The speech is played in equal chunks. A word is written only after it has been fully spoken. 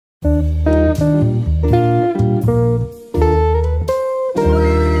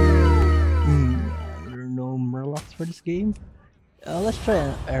this game. Let's try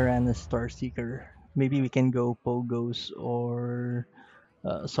an Aranna Starseeker. Maybe we can go Pogos or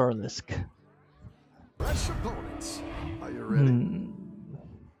Sorlisk. Fresh opponents. Are you ready?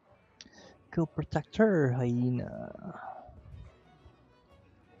 Kill Protector, Hyena.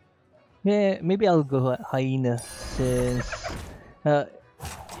 Yeah, maybe I'll go Hyena since uh,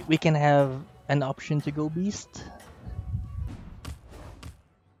 we can have an option to go Beast.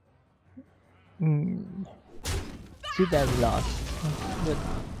 Too bad we lost, but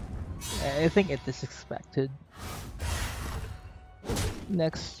I think it is expected.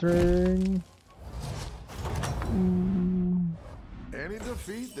 Next turn. Any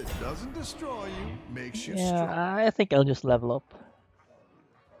defeat that doesn't destroy you makes you Yeah, strong. I think I'll just level up.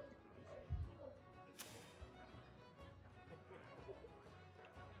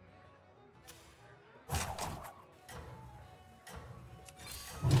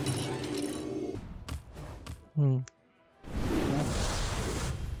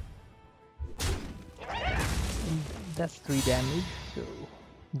 That's 3 damage, so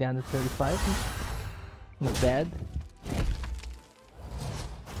down to 35. Not bad.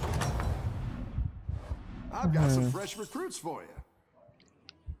 I've got some fresh recruits for you.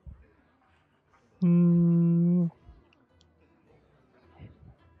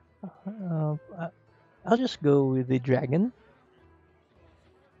 I'll just go with the dragon.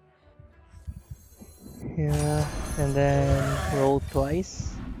 Yeah, and then roll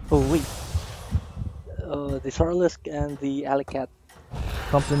twice. Oh wait, the Sorlisk and the Alicat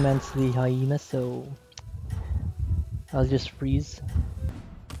complements the hyena, so I'll just freeze.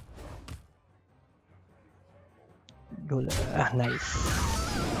 Go, nice.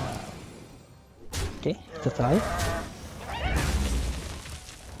 Okay, it's a tie.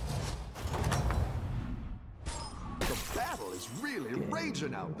 The battle is really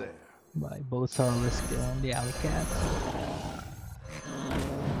raging out there. By both Sorlisk and the Alicat.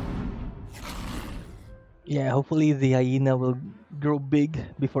 Yeah, hopefully the hyena will grow big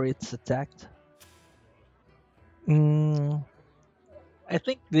before it's attacked. I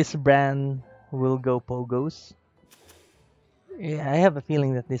think this brand will go Pogos. Yeah, I have a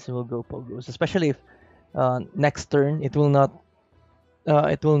feeling that this will go Pogos, especially if next turn it will not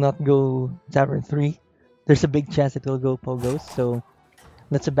go Tavern 3. There's a big chance it will go Pogos, so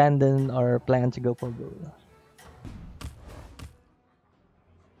let's abandon our plan to go Pogo.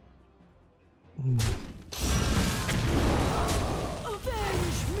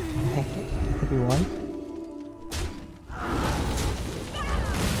 I think we won.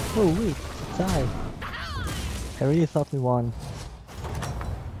 Oh wait, it's a tie. I really thought we won.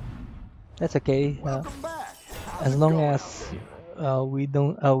 That's okay. As long as we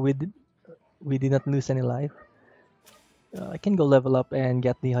don't we did not lose any life. I can go level up and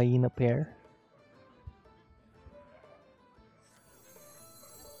get the hyena pair.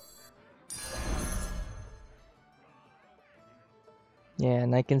 Yeah,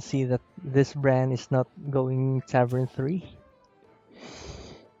 and I can see that this brand is not going Tavern 3.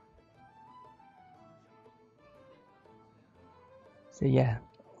 So yeah,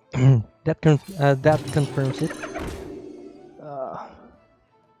 that confirms it.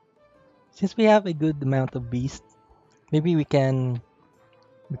 Since we have a good amount of beast, maybe we can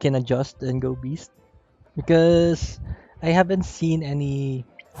adjust and go beast, because I haven't seen any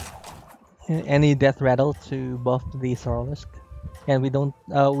death rattle to buff the Sorlisk, and we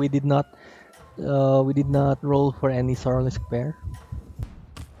did not roll for any Sorlisk pair.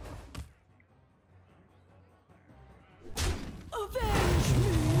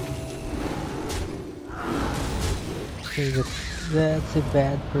 Okay, that's a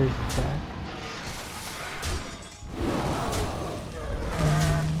bad first attack.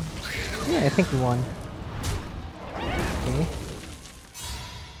 Yeah, I think we won. Okay.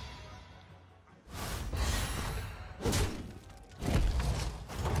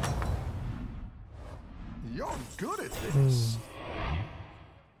 You're good at this.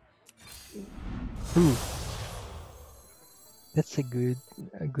 Ooh. That's a good.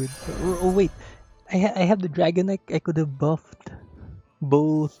 Oh wait, I have the dragon. I could have buffed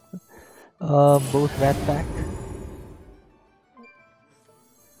both Rat Pack.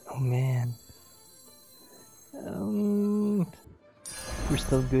 Oh man. We're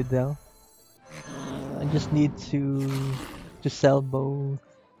still good though. I just need to sell both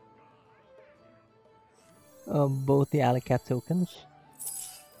the Alicat tokens.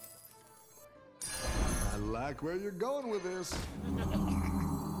 I like where you're going with this.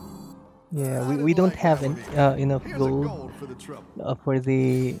 Yeah, we don't have enough gold for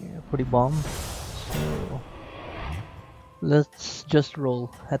the bomb, so let's just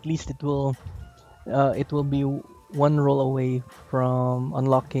roll. At least it will be one roll away from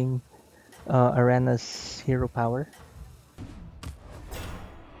unlocking Aranna's hero power.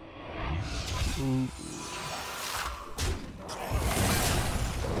 Ooh.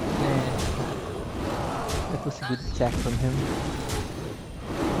 That was a good attack from him.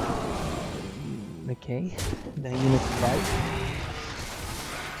 Okay, the unit died.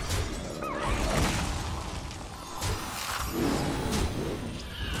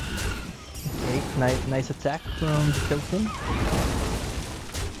 Okay, nice attack from the token.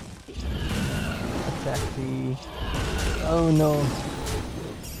 Attack the... Oh no!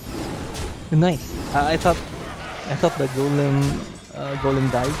 Nice. I thought the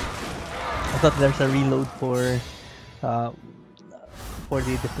golem died. I thought there's a reload uh, for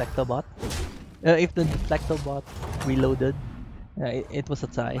the Deflectobot. If the Deflectobot reloaded, it was a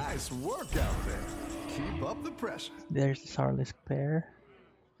tie. Nice work out there. Keep up the pressure. There's the Sarlisk pair.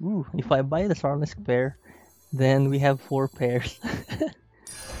 Ooh, if I buy the Sarlisk pair, then we have 4 pairs.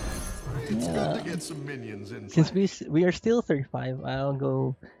 It's good to get some minions in Since play. we are still 35, I'll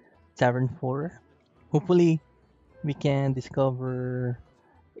go Tavern 4. Hopefully, we can discover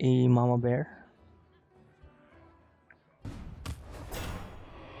a mama bear.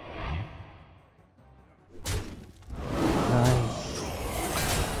 Nice.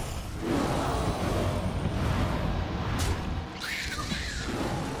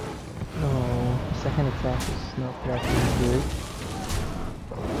 No, second attack is not that good.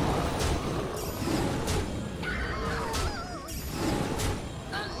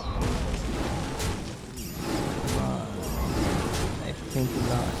 I think we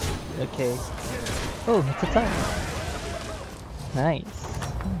lost. Okay. Oh, it's a tie. Nice.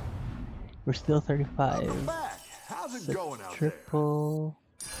 We're still 35. Welcome back. How's it So going out triple.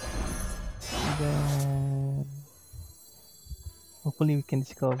 Then hopefully we can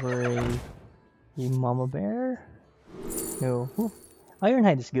discover a mama bear. No. Ooh.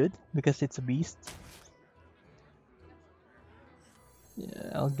 Ironhide is good because it's a beast.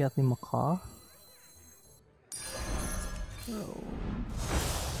 Yeah, I'll get the macaw. Oh.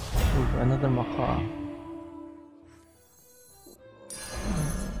 Ooh, another macaw.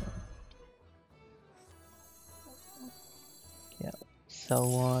 Yeah, sell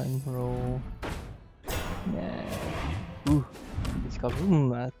one, roll. Yeah. Ooh, discover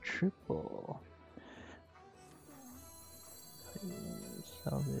a triple.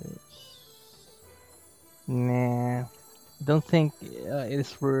 Sell this. Nah, don't think it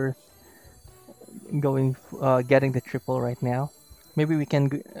is worth getting the triple right now. Maybe we can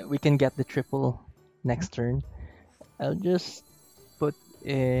get the triple next turn. I'll just put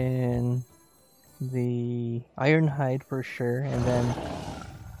in the Ironhide for sure, and then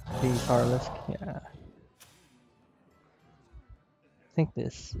the Sarlisk. Yeah, I think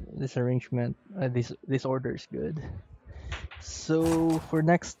this arrangement, this order is good. So for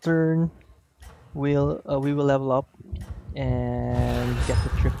next turn, we will level up and get the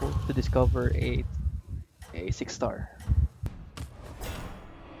triple to discover a 6-star.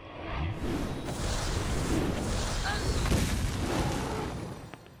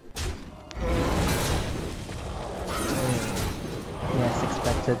 Yes,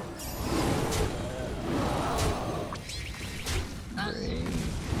 expected.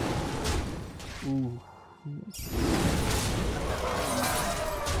 Ooh.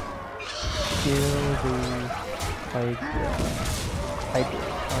 Kill the Hydra.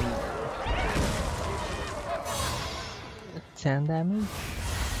 10 damage?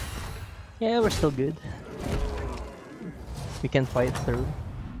 Yeah, we're still good. We can fight through.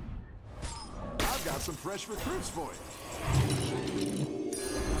 I've got some fresh recruits for you.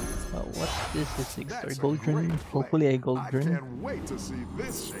 What's this? Is 6-star That's a Goldrinn? great play. Hopefully a I Goldrinn. can't wait to see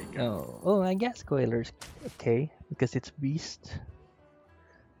this shake out. Oh, I guess Coiler's okay because it's beast.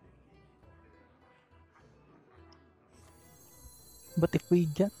 But if we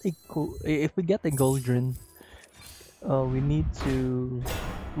get a Goldrinn, we need to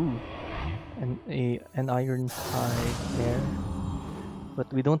an iron tie there,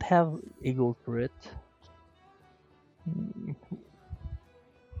 but we don't have a gold for it.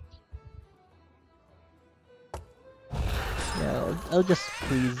 Yeah, I'll just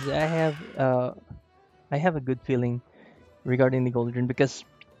freeze. I have a good feeling regarding the Goldrinn because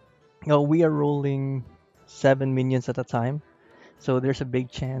we are rolling 7 minions at a time, so there's a big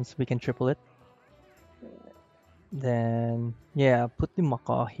chance we can triple it. Then yeah, put the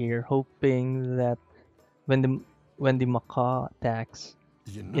macaw here, hoping that when the macaw attacks,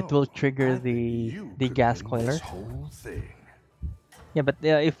 it will trigger the gas coiler. Yeah, but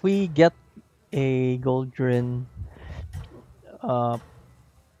if we get a Goldrinn, I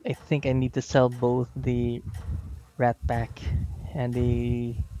think I need to sell both the rat pack, and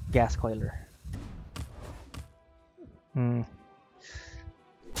the gas coiler. Hmm.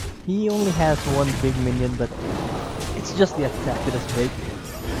 He only has one big minion, but it's just the attack that is big.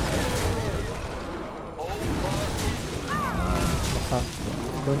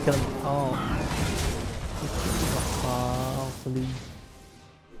 Don't kill him. Oh. Hopefully.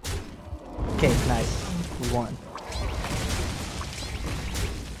 Okay, nice. We won.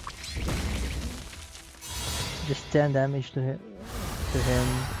 Just 10 damage to him.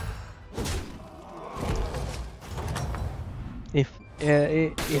 If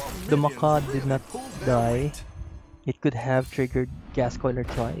the Macaw did not die, it could have triggered gas coiler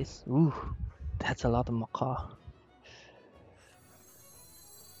twice. Ooh, that's a lot of Macaw.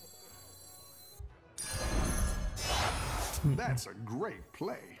 That's a great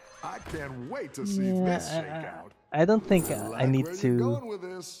play. I can't wait to see this shake out. I don't think I need where to. you're going with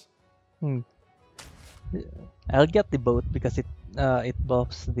this. I'll get the boat because it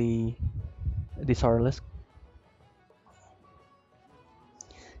buffs the Sorlisk.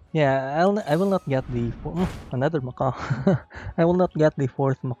 Yeah, I will not get the another Macaw. I will not get the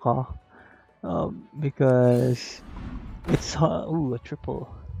fourth Macaw because it's ooh, a triple.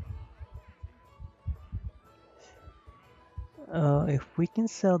 If we can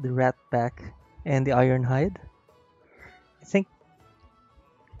sell the rat pack and the iron hide, I think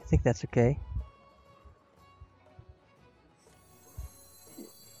that's okay.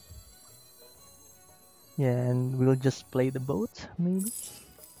 Yeah, and we'll just play the boat, maybe.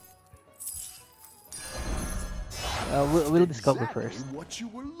 We'll discover first. What you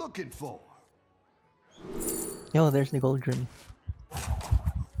were looking for. Yo, there's the Goldrinn.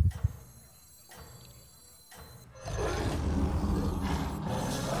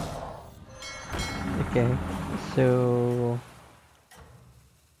 Okay, so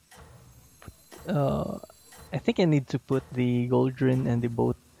I think I need to put the Goldrinn and the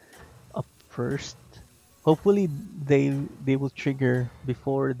boat up first. Hopefully they will trigger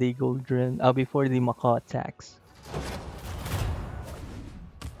before the Goldrinn, before the Macaw attacks.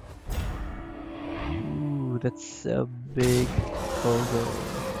 Ooh, that's a big Pogo.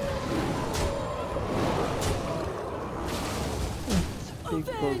 That's a big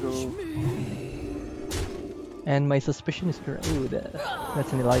Pogo. And my suspicion is correct. Ooh,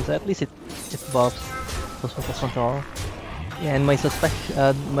 that's an Eliza. At least it buffs +1/+1 to all. Yeah, and I suspected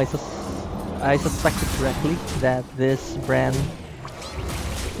correctly that this brand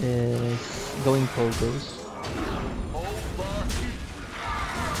is going Pogos.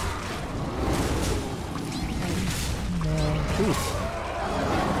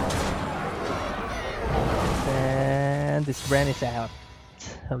 And this brand is out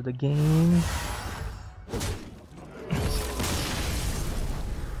of the game.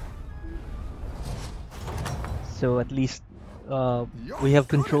 So at least we have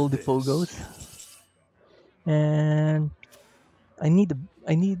controlled the Pogos. And I need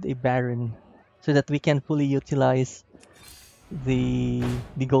a Baron so that we can fully utilize the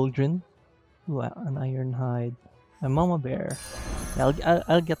Goldrinn. Wow, an iron hide. A mama bear.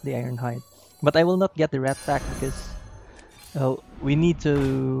 I'll get the iron hide, but I will not get the rat pack because we need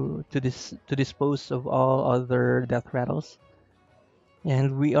to dispose of all other death rattles,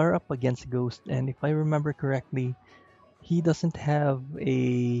 and we are up against Ghost. And if I remember correctly, he doesn't have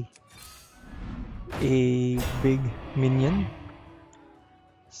a big minion,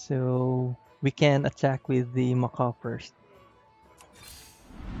 so we can attack with the Macaw first.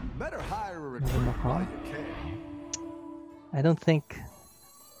 Better hire a recruit while you can. I don't think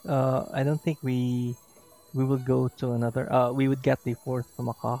we will go to another. We would get the fourth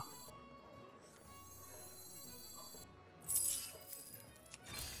Macaw.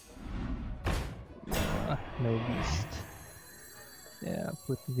 No beast. Yeah,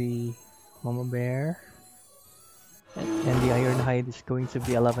 put the mama bear, and the iron hide is going to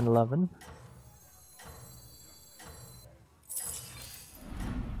be 11/11.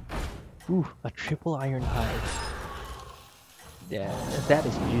 Ooh, a triple iron hide. Yeah, that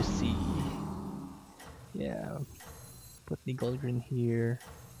is juicy. Yeah, put the Goldrinn here.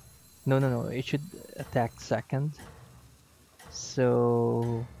 No, it should attack second.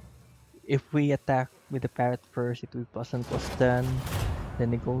 So if we attack with the parrot first, it will be +10/+10.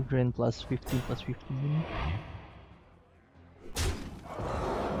 Then the Goldrinn +15/+15.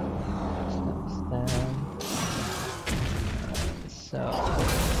 So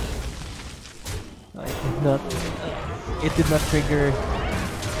it did not trigger.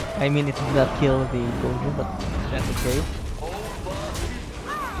 I mean, it did not kill the Goldrinn, but that's okay.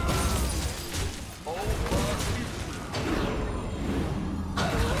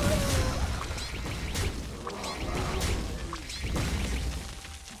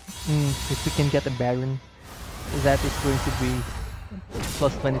 If we can get a Baron, that is going to be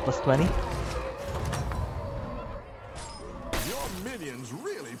plus 20 plus 20. Your minions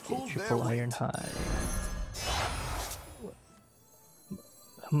really pulled their Triple weight. Iron High.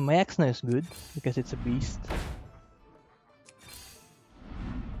 My Axna is good because it's a beast.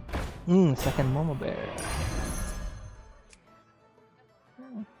 Second Mama Bear.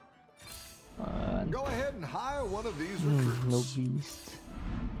 Go ahead and hire one of these recruits. No beast.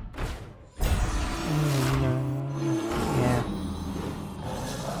 No. Yeah.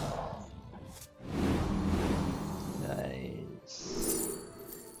 Nice.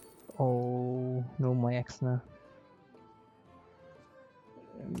 Oh, no, my Axna.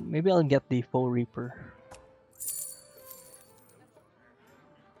 Maybe I'll get the Foe Reaper.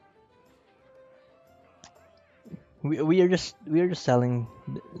 We are just selling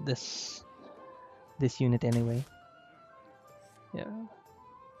this unit anyway. Yeah.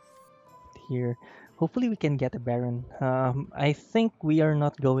 Here, hopefully we can get a Baron. I think we are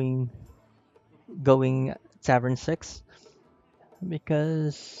not going Tavern 6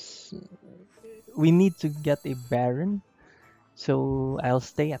 because we need to get a Baron. So I'll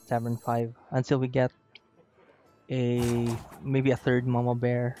stay at Tavern 5 until we get maybe a third Mama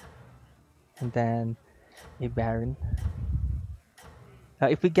Bear and then a Baron.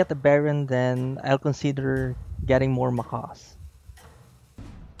 If we get a Baron, then I'll consider getting more Macaws.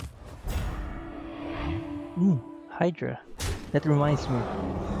 Hydra. That reminds me.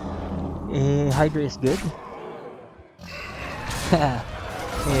 Hydra is good.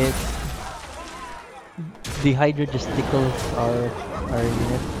 The Hydra just tickles our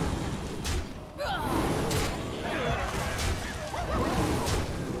unit.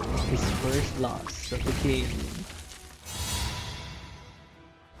 His first loss of the game.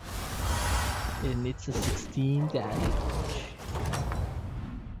 And it's a 16 damage.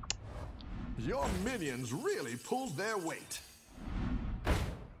 Your minions really pulled their weight.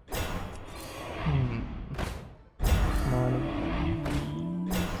 Come on.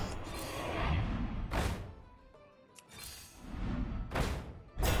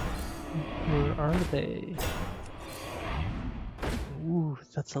 Where are they? Ooh,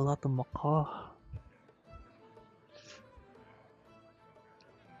 that's a lot of Macaw.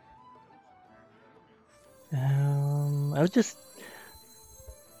 I'll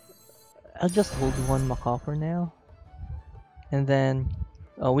just hold one Macaw for now, and then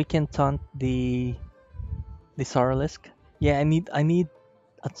we can taunt the Saralisk. Yeah, I need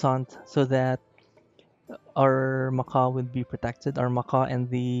a taunt so that our Macaw will be protected. Our Macaw and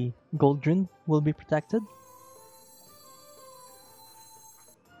the Goldrinn will be protected.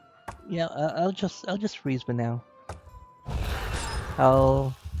 Yeah, I'll just freeze for now.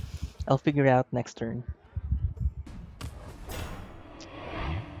 I'll figure out next turn.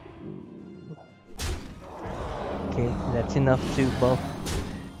 Okay, that's enough to buff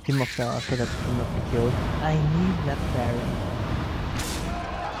Team of Cell so that he cannot be killed. I need that Baron.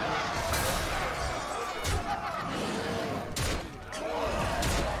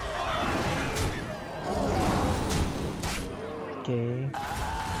 Okay.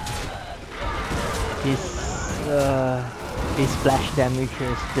 His splash damage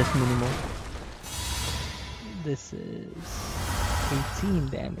is just minimal. This is 18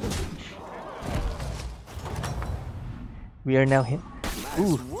 damage. We are now hit.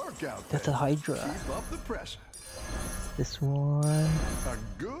 Ooh, that's a Hydra. Keep up the pressure. This one. A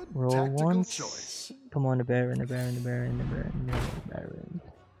good Roll tactical once. choice. Come on, the Baron, the Baron, the Baron, the Baron, the Baron.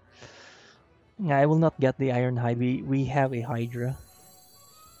 Yeah, I will not get the Iron Hide. We have a Hydra.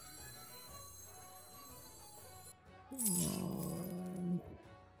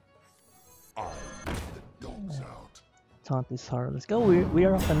 The dog's out. Taunt is hard. Let's go. We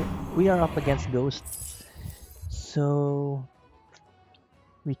are up against Ghost, so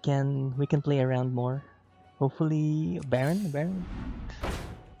we can play around more. Hopefully, Baron.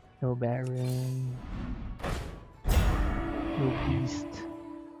 No Baron. No Beast.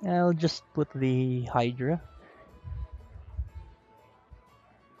 I'll just put the Hydra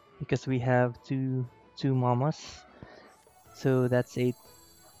because we have two Mamas. So that's a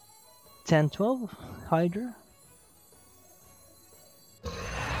 10-12 Hydra.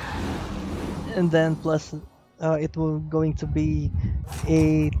 And then plus it will going to be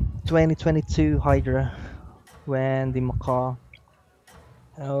a 2022 Hydra when the Macaw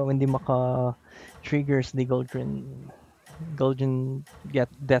triggers the Goldrinn get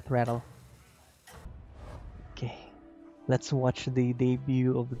death rattle. Okay, let's watch the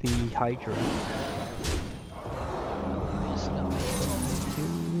debut of the Hydra.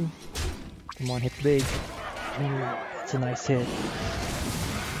 Come on, hit big. Ooh, it's a nice hit.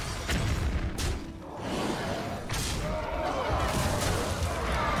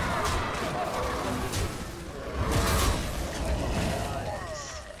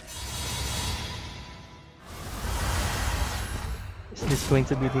 going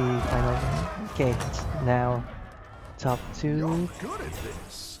to be the final one. Okay, it's now top You're 2. good at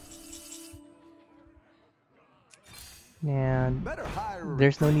this. And Better hire a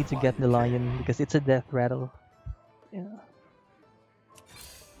there's no recruit need to while get you the can. lion because it's a death rattle. Yeah.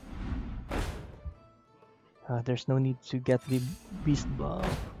 There's no need to get the beast buff.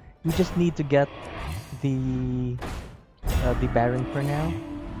 We just need to get the Baron for now.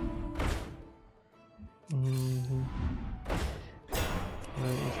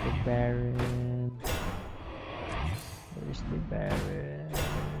 Where is the Baron? Where's the Baron?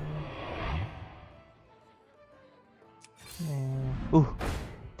 Ooh,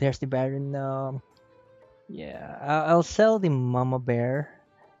 there's the Baron. Yeah, I'll sell the Mama Bear,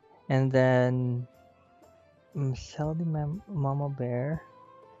 and then sell the Mama Bear.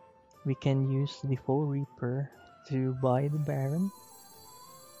 We can use the Full Reaper to buy the Baron.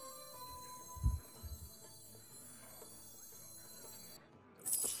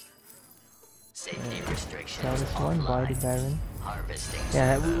 Safety restrictions Sell this one, buy the Baron. Harvesting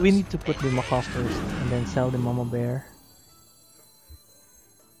Yeah, we servos. need to put the Macaw first, and then sell the Mama Bear.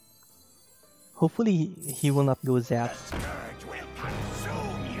 Hopefully he will not go zap.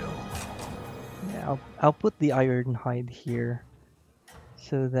 Yeah, I'll put the Iron Hide here,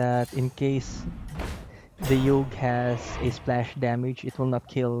 so that in case the Yogg has a splash damage, it will not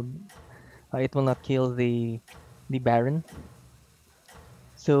kill. It will not kill the Baron.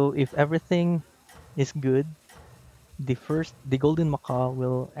 So if everything is good, the Golden Macaw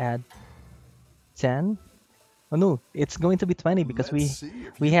will add 10. Oh no, it's going to be 20 because Let's see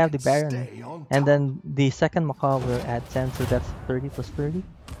if we you have can the Baron, stay on and top. then the second Macaw will add 10, so that's 30 plus 30.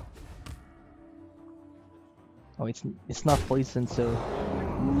 Oh, it's not poison, so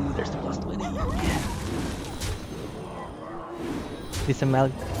ooh, there's the plus 20. Yeah. This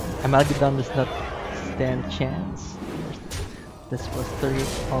Amalgadon does not stand a chance. That's plus 30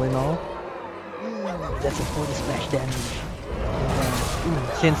 all in all. That's a 40 splash damage. And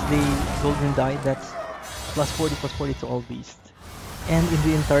then, since the Golden died, that's plus 40 to all beasts. And in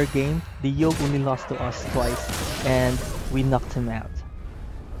the entire game, the Yogg only lost to us twice, and we knocked him out.